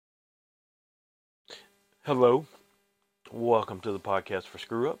Hello, welcome to the podcast for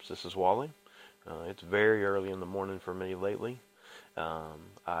Screw Ups. This is Wally. It's very early in the morning for me lately.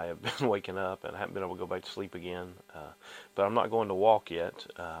 I have been waking up and I haven't been able to go back to sleep again, but I'm not going to walk yet.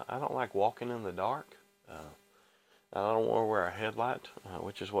 I don't like walking in the dark. I don't want to wear a headlight,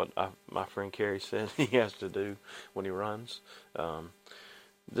 which is what my friend Kerry said he has to do when he runs. Um,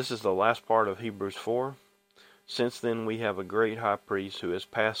 this is the last part of Hebrews 4. Since then we have a great high priest who has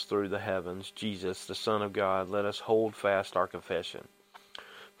passed through the heavens, Jesus, the Son of God. Let us hold fast our confession.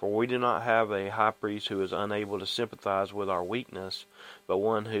 For we do not have a high priest who is unable to sympathize with our weakness, but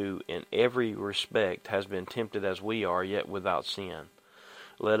one who in every respect has been tempted as we are, yet without sin.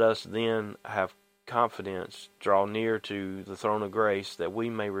 Let us then have confidence, draw near to the throne of grace, that we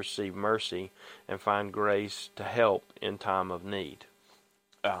may receive mercy and find grace to help in time of need.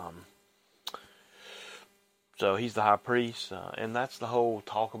 So he's the high priest, and that's the whole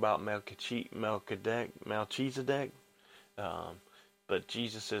talk about Melchizedek. Um, but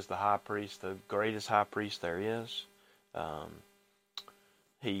Jesus is the high priest, the greatest high priest there is. Um,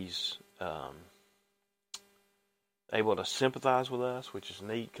 he's able to sympathize with us, which is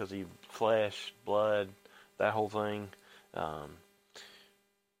neat because he flesh, blood, that whole thing, um,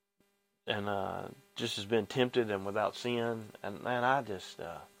 and just has been tempted and without sin. And man, I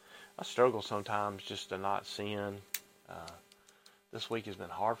struggle sometimes just to not sin. Uh, this week has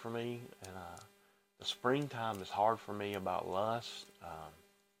been hard for me, and the springtime is hard for me about lust.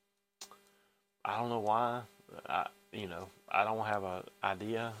 I don't know why. I don't have an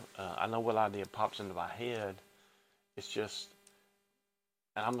idea. I know what idea pops into my head. It's just,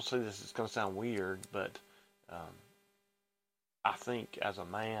 and I'm gonna say this. It's gonna sound weird, but um, I think as a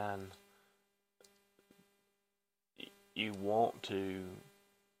man, you want to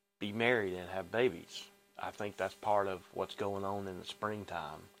be married and have babies. I think that's part of what's going on in the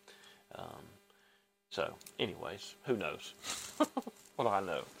springtime. Um, so, anyways, who knows? What do I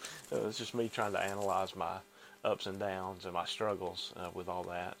know? It's just me trying to analyze my ups and downs and my struggles with all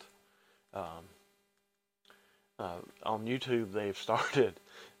that. Um, on YouTube, they've started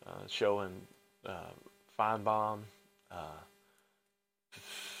showing Feinbaum, uh,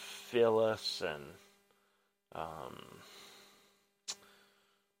 Phyllis, and um,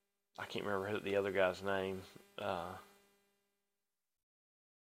 I can't remember the other guy's name.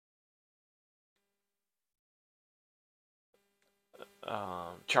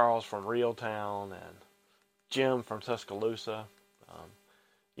 Charles from Reeltown and Jim from Tuscaloosa. Um,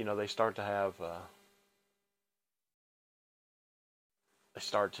 they start to have, they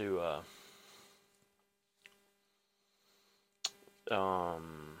start to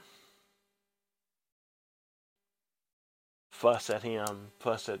fuss at him,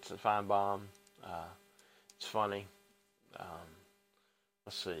 fuss at Feinbaum. It's funny. Um,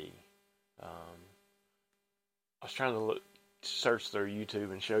 let's see. Um, I was trying to search through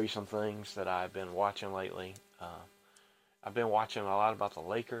YouTube and show you some things that I've been watching lately. I've been watching a lot about the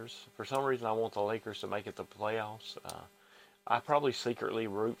Lakers. For some reason, I want the Lakers to make it to the playoffs. I probably secretly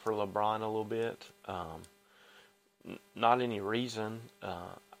root for LeBron a little bit. Not any reason.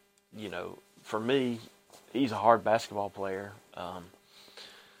 For me, he's a hard basketball player.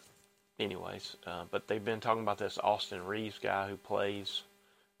 But they've been talking about this Austin Reeves guy who's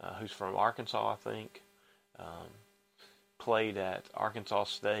from Arkansas, I think. Played at Arkansas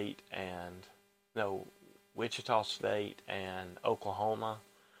State Wichita State and Oklahoma,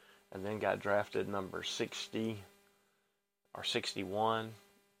 and then got drafted number 60 or 61.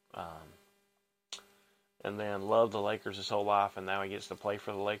 And then loved the Lakers his whole life, and now he gets to play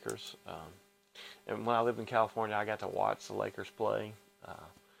for the Lakers. And when I lived in California, I got to watch the Lakers play.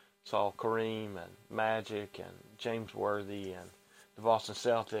 Saw Kareem and Magic and James Worthy and the Boston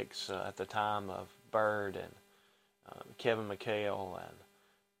Celtics at the time of Bird and Kevin McHale and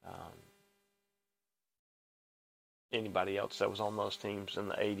anybody else that was on those teams in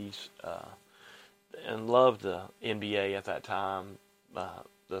the 80s. And loved the NBA at that time.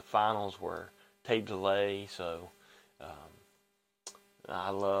 The finals were tape delay, so I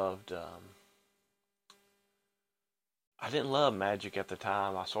loved. I didn't love Magic at the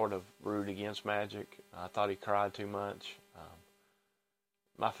time. I sort of rooted against Magic. I thought he cried too much.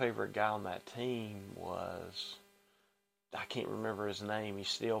 My favorite guy on that team was, I can't remember his name. He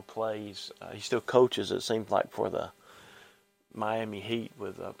still plays. He still coaches, it seems like, for the Miami Heat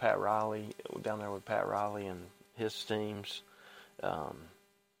with Pat Riley, down there with Pat Riley and his teams.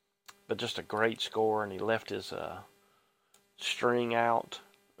 But just a great scorer, and he left his string out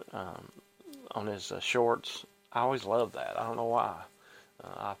on his shorts. I always loved that. I don't know why.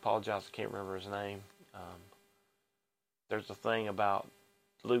 I apologize, I can't remember his name. There's a thing about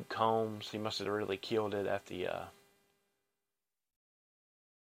Luke Combs, he must have really killed it at the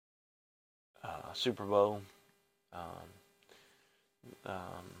Super Bowl. Um,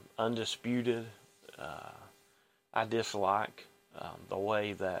 Undisputed. Uh, I dislike the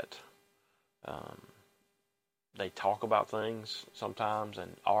way that um, they talk about things sometimes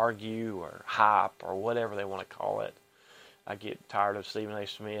and argue or hype or whatever they want to call it. I get tired of Stephen A.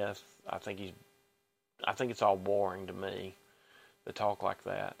 Smith. I think it's all boring to me to talk like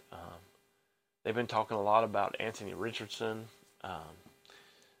that. They've been talking a lot about Anthony Richardson,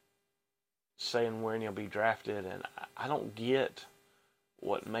 saying when he'll be drafted, and I don't get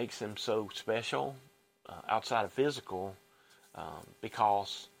what makes him so special outside of physical,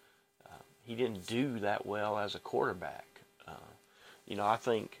 because he didn't do that well as a quarterback. I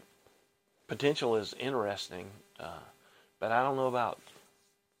think potential is interesting, but I don't know about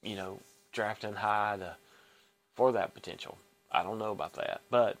drafting high for that potential. I don't know about that.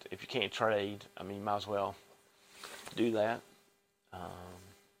 But if you can't trade, I mean, you might as well do that.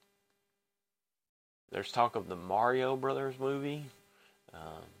 There's talk of the Mario Brothers movie,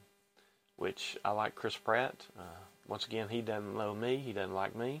 which I like Chris Pratt. Once again, he doesn't know me. He doesn't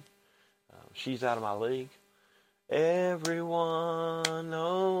like me. She's out of my league. Everyone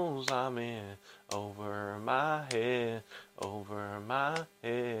knows I'm in over my head, over my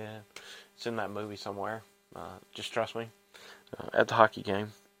head. It's in that movie somewhere. Just trust me. At the hockey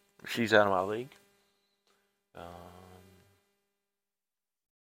game, she's out of my league.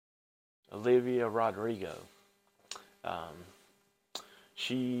 Olivia Rodrigo.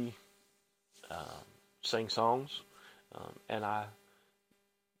 She sings songs, and I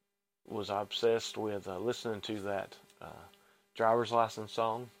was obsessed with listening to that driver's license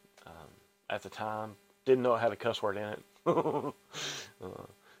song at the time. Didn't know it had a cuss word in it.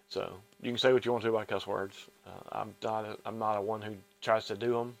 So you can say what you want to about cuss words. I'm not a one who tries to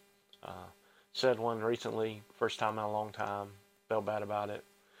do them. Said one recently, first time in a long time. Felt bad about it.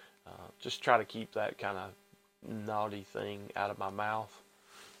 Just try to keep that kind of naughty thing out of my mouth.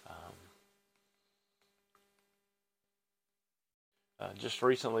 Just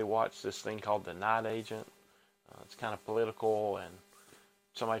recently watched this thing called The Night Agent. It's kind of political and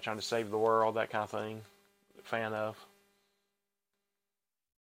somebody trying to save the world, that kind of thing. Fan of.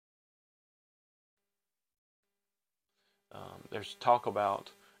 There's talk about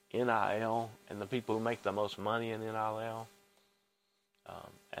NIL and the people who make the most money in NIL.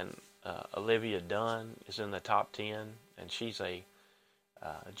 And Olivia Dunn is in the top 10, and she's a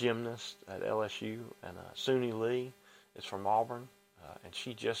gymnast at LSU. And Suni Lee is from Auburn, and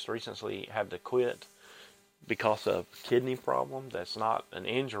she just recently had to quit because of kidney problem. That's not an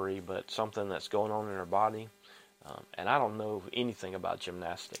injury, but something that's going on in her body. And I don't know anything about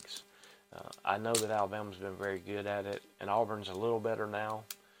gymnastics. I know that Alabama's been very good at it, and Auburn's a little better now,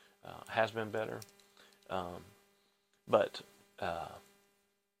 has been better. But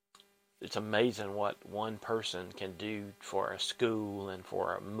it's amazing what one person can do for a school and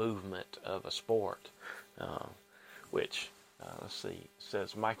for a movement of a sport. Which, let's see,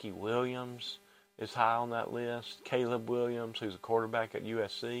 says Mikey Williams is high on that list. Caleb Williams, who's a quarterback at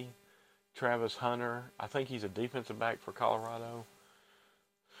USC. Travis Hunter, I think he's a defensive back for Colorado.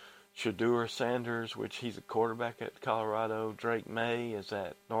 Shedeur Sanders, which he's a quarterback at Colorado. Drake May is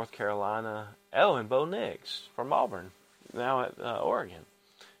at North Carolina. Oh, and Bo Nix from Auburn, now at Oregon.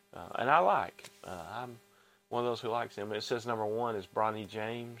 And I'm one of those who likes him. It says number 1 is Bronny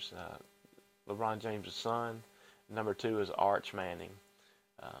James, LeBron James' son. Number 2 is Arch Manning.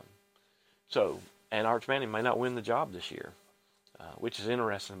 And Arch Manning may not win the job this year, which is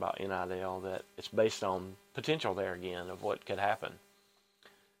interesting about NIL, that it's based on potential there again of what could happen.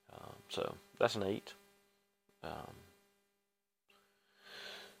 So that's neat.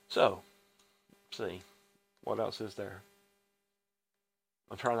 So, let's see. What else is there?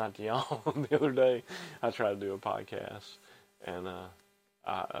 I'm trying not to yawn. The other day, I tried to do a podcast, and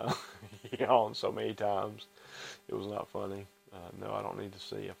I yawned so many times. It was not funny. No, I don't need to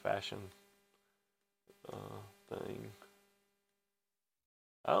see a fashion thing.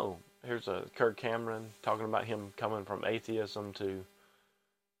 Oh, here's a Kirk Cameron talking about him coming from atheism to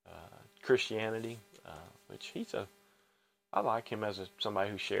Christianity, which I like him as somebody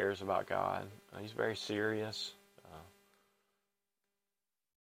who shares about God. He's very serious.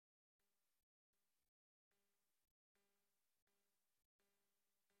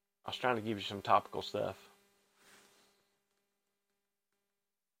 I was trying to give you some topical stuff.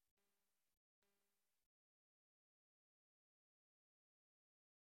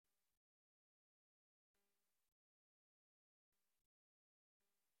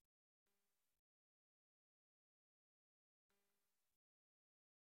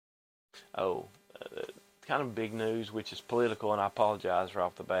 Oh, uh, kind of big news, which is political, and I apologize right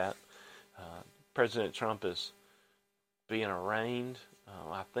off the bat. Uh, President Trump is being arraigned.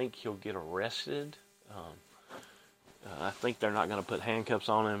 I think he'll get arrested. I think they're not going to put handcuffs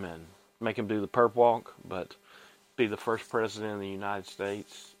on him and make him do the perp walk, but be the first president of the United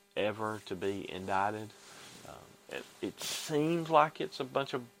States ever to be indicted. It seems like it's a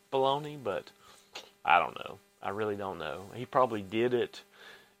bunch of baloney, but I don't know. I really don't know. He probably did it.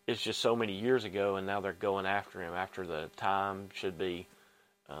 It's just so many years ago, and now they're going after him after the time should be,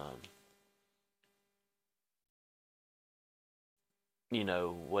 um,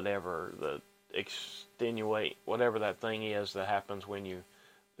 whatever the extenuate, whatever that thing is that happens when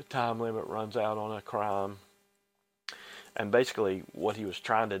the time limit runs out on a crime. And basically, what he was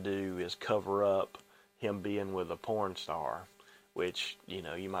trying to do is cover up him being with a porn star, which,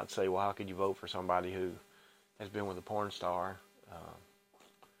 you might say, well, how could you vote for somebody who has been with a porn star?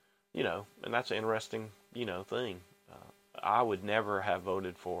 And that's an interesting, thing. I would never have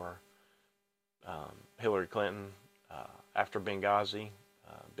voted for Hillary Clinton after Benghazi.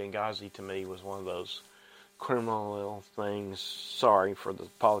 Benghazi to me was one of those criminal little things. Sorry for the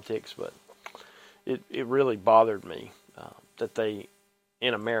politics, but it really bothered me that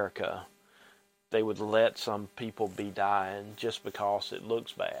in America, they would let some people be dying just because it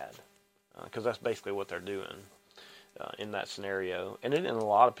looks bad. Because that's basically what they're doing in that scenario. And it isn't a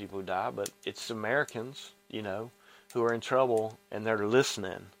lot of people who die, but it's Americans, who are in trouble and they're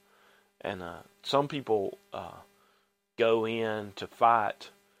listening. And some people go in to fight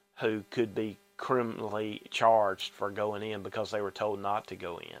who could be criminally charged for going in because they were told not to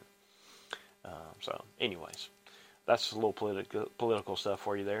go in. So, anyways, that's a little political stuff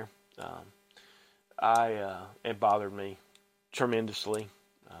for you there. It bothered me tremendously,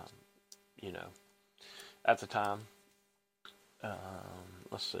 at the time.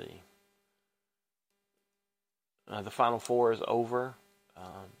 Let's see. The Final Four is over.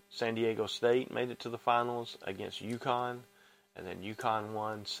 San Diego State made it to the finals against UConn, and then UConn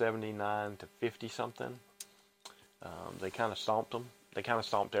won 79 to 50 something. They kind of stomped them. They kind of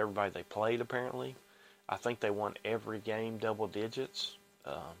stomped everybody they played, apparently. I think they won every game double digits.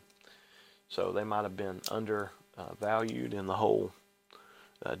 So they might have been undervalued in the whole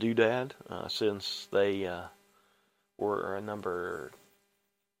doodad since they were a number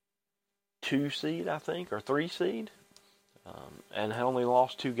 2 seed, I think, or 3 seed, and had only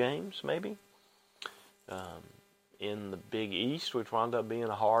lost 2 games, maybe, in the Big East, which wound up being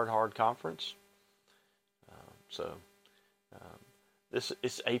a hard conference. This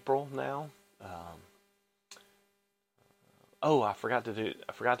it's April now. I forgot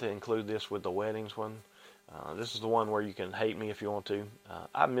to include this with the weddings one. This is the one where you can hate me if you want to.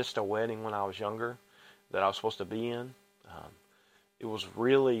 I missed a wedding when I was younger that I was supposed to be in. It was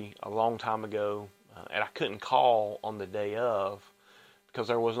really a long time ago, and I couldn't call on the day of because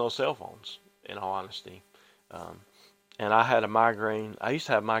there was no cell phones, in all honesty. And I had a migraine. I used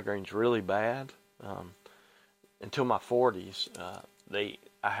to have migraines really bad until my 40s.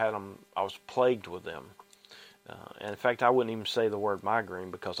 I had them. I was plagued with them. And in fact, I wouldn't even say the word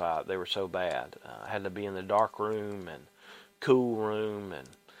migraine because they were so bad. I had to be in the dark room and cool room and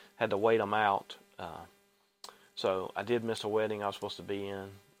had to wait them out. So I did miss a wedding I was supposed to be in.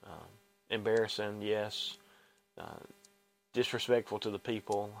 Embarrassing, yes. Disrespectful to the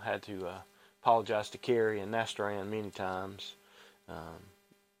people. Had to apologize to Carrie and Nastran many times.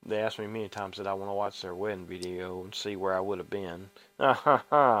 They asked me many times that I want to watch their wedding video and see where I would have been.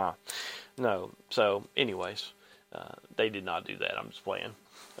 No. So, anyways, they did not do that. I'm just playing.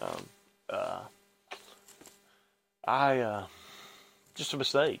 Just a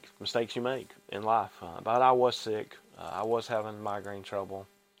mistake. Mistakes you make in life. But I was sick. I was having migraine trouble.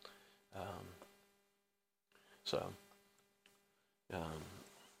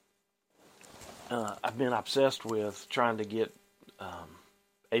 I've been obsessed with trying to get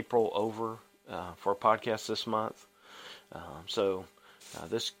April over for a podcast this month.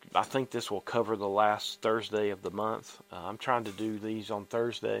 I think this will cover the last Thursday of the month. I'm trying to do these on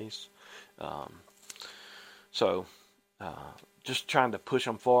Thursdays. Just trying to push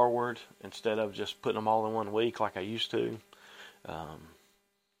them forward instead of just putting them all in one week like I used to.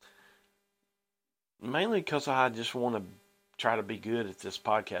 Mainly because I just want to try to be good at this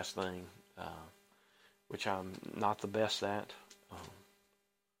podcast thing, which I'm not the best at.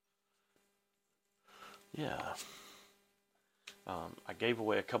 I gave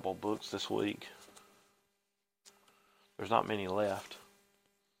away a couple of books this week. There's not many left.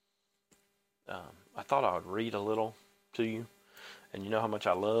 I thought I would read a little to you, and you know how much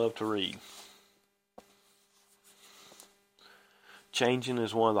I love to read. Changing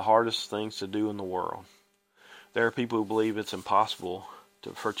is one of the hardest things to do in the world. There are people who believe it's impossible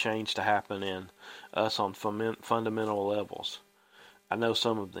for change to happen in us on fundamental levels. I know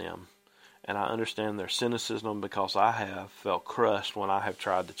some of them, and I understand their cynicism because I have felt crushed when I have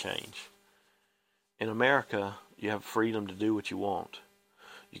tried to change. In America, you have freedom to do what you want.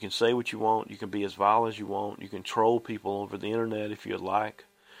 You can say what you want, you can be as vile as you want, you can troll people over the internet if you'd like.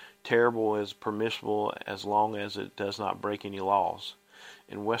 Terrible is permissible as long as it does not break any laws.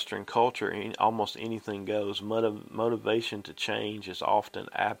 In Western culture, almost anything goes. Motivation to change is often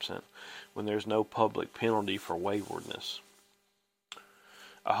absent when there's no public penalty for waywardness.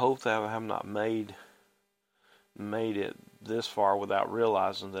 I hope that I have not made it this far without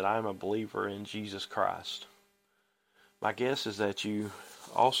realizing that I am a believer in Jesus Christ. My guess is that you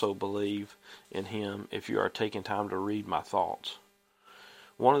also believe in Him if you are taking time to read my thoughts.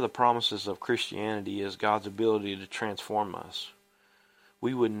 One of the promises of Christianity is God's ability to transform us.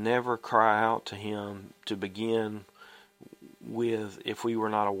 We would never cry out to Him to begin with if we were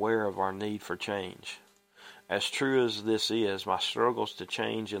not aware of our need for change. As true as this is, my struggles to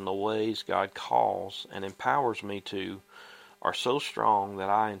change in the ways God calls and empowers me to are so strong that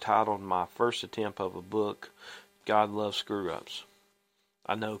I entitled my first attempt of a book, God Loves Screw-Ups.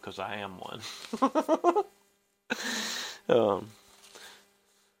 I know, because I am one.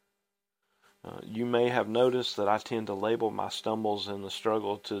 You may have noticed that I tend to label my stumbles in the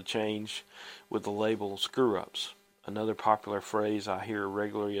struggle to change with the label screw-ups. Another popular phrase I hear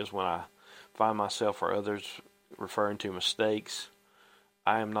regularly is when I find myself or others referring to mistakes.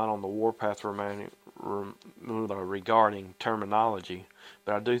 I am not on the warpath regarding terminology,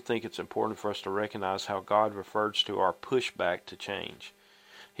 but I do think it's important for us to recognize how God refers to our pushback to change.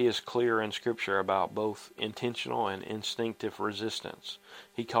 He is clear in Scripture about both intentional and instinctive resistance.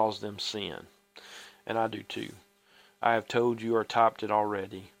 He calls them sin. And I do too. I have told you or typed it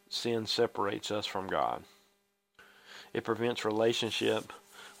already. Sin separates us from God. It prevents relationship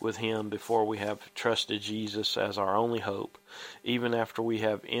with Him before we have trusted Jesus as our only hope. Even after we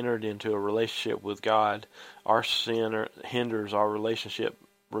have entered into a relationship with God, our sin hinders our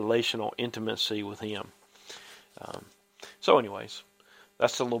relational intimacy with Him. So anyways,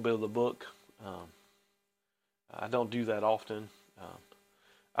 that's a little bit of the book. I don't do that often.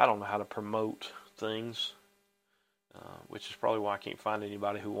 I don't know how to promote things, which is probably why I can't find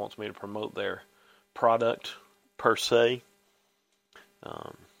anybody who wants me to promote their product per se.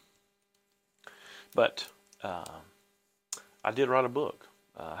 But I did write a book.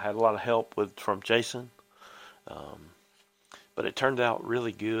 I had a lot of help from Jason, but it turned out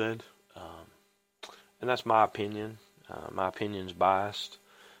really good, and that's my opinion. My opinion's biased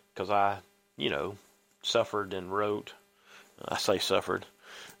because I, suffered and wrote. I say suffered.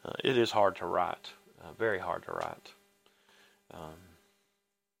 It is hard to write, very hard to write.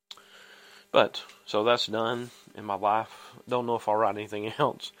 But, so that's done in my life. Don't know if I'll write anything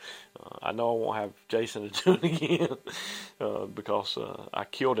else. I know I won't have Jason to do it again because I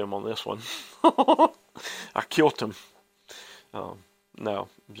killed him on this one. I killed him. No,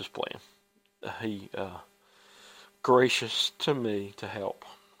 I'm just playing. He gracious to me to help.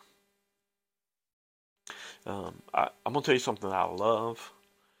 I'm going to tell you something I love.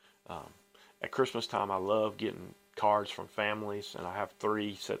 At Christmas time, I love getting cards from families, and I have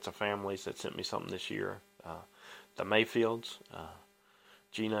 3 sets of families that sent me something this year. The Mayfields,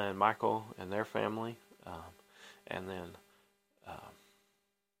 Gina and Michael and their family, and then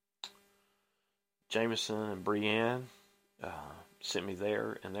Jameson and Brienne sent me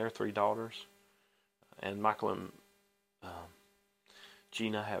and their 3 daughters, and Michael and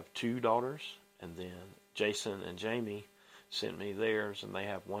Gina have 2 daughters, and then Jason and Jamie sent me theirs, and they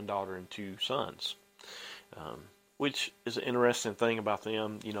have 1 daughter and 2 sons. Which is an interesting thing about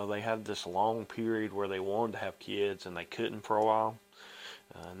them. They had this long period where they wanted to have kids and they couldn't for a while.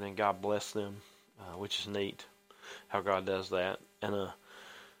 And then God blessed them, which is neat how God does that. And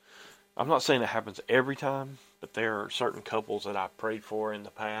I'm not saying it happens every time, but there are certain couples that I've prayed for in the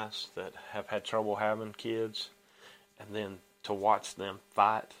past that have had trouble having kids. And then to watch them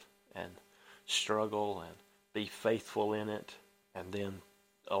fight and struggle and be faithful in it, and then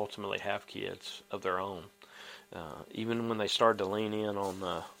ultimately have kids of their own. Even when they started to lean in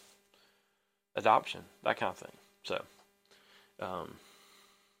on adoption, that kind of thing. So,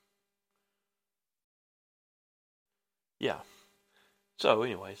 yeah. So,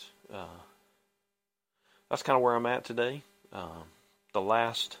 anyways, that's kind of where I'm at today. The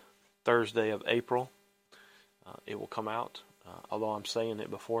last Thursday of April, it will come out, although I'm saying it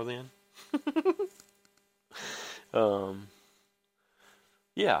before then.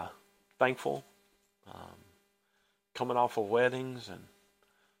 Yeah, thankful. coming off of weddings and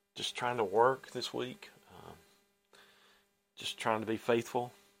just trying to work this week. Just trying to be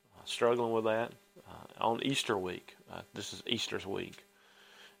faithful, struggling with that. On Easter week, this is Easter's week.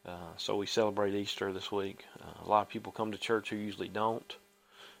 So we celebrate Easter this week. A lot of people come to church who usually don't.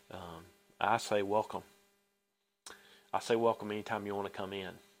 I say welcome. I say welcome anytime you want to come in.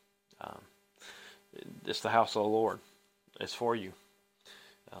 It's the house of the Lord. It's for you.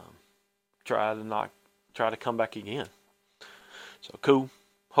 Try to come back again. So cool.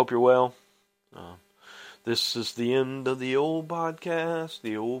 Hope you're well. This is the end of the old podcast,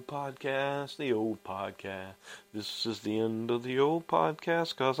 the old podcast, the old podcast. This is the end of the old podcast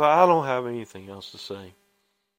because I don't have anything else to say.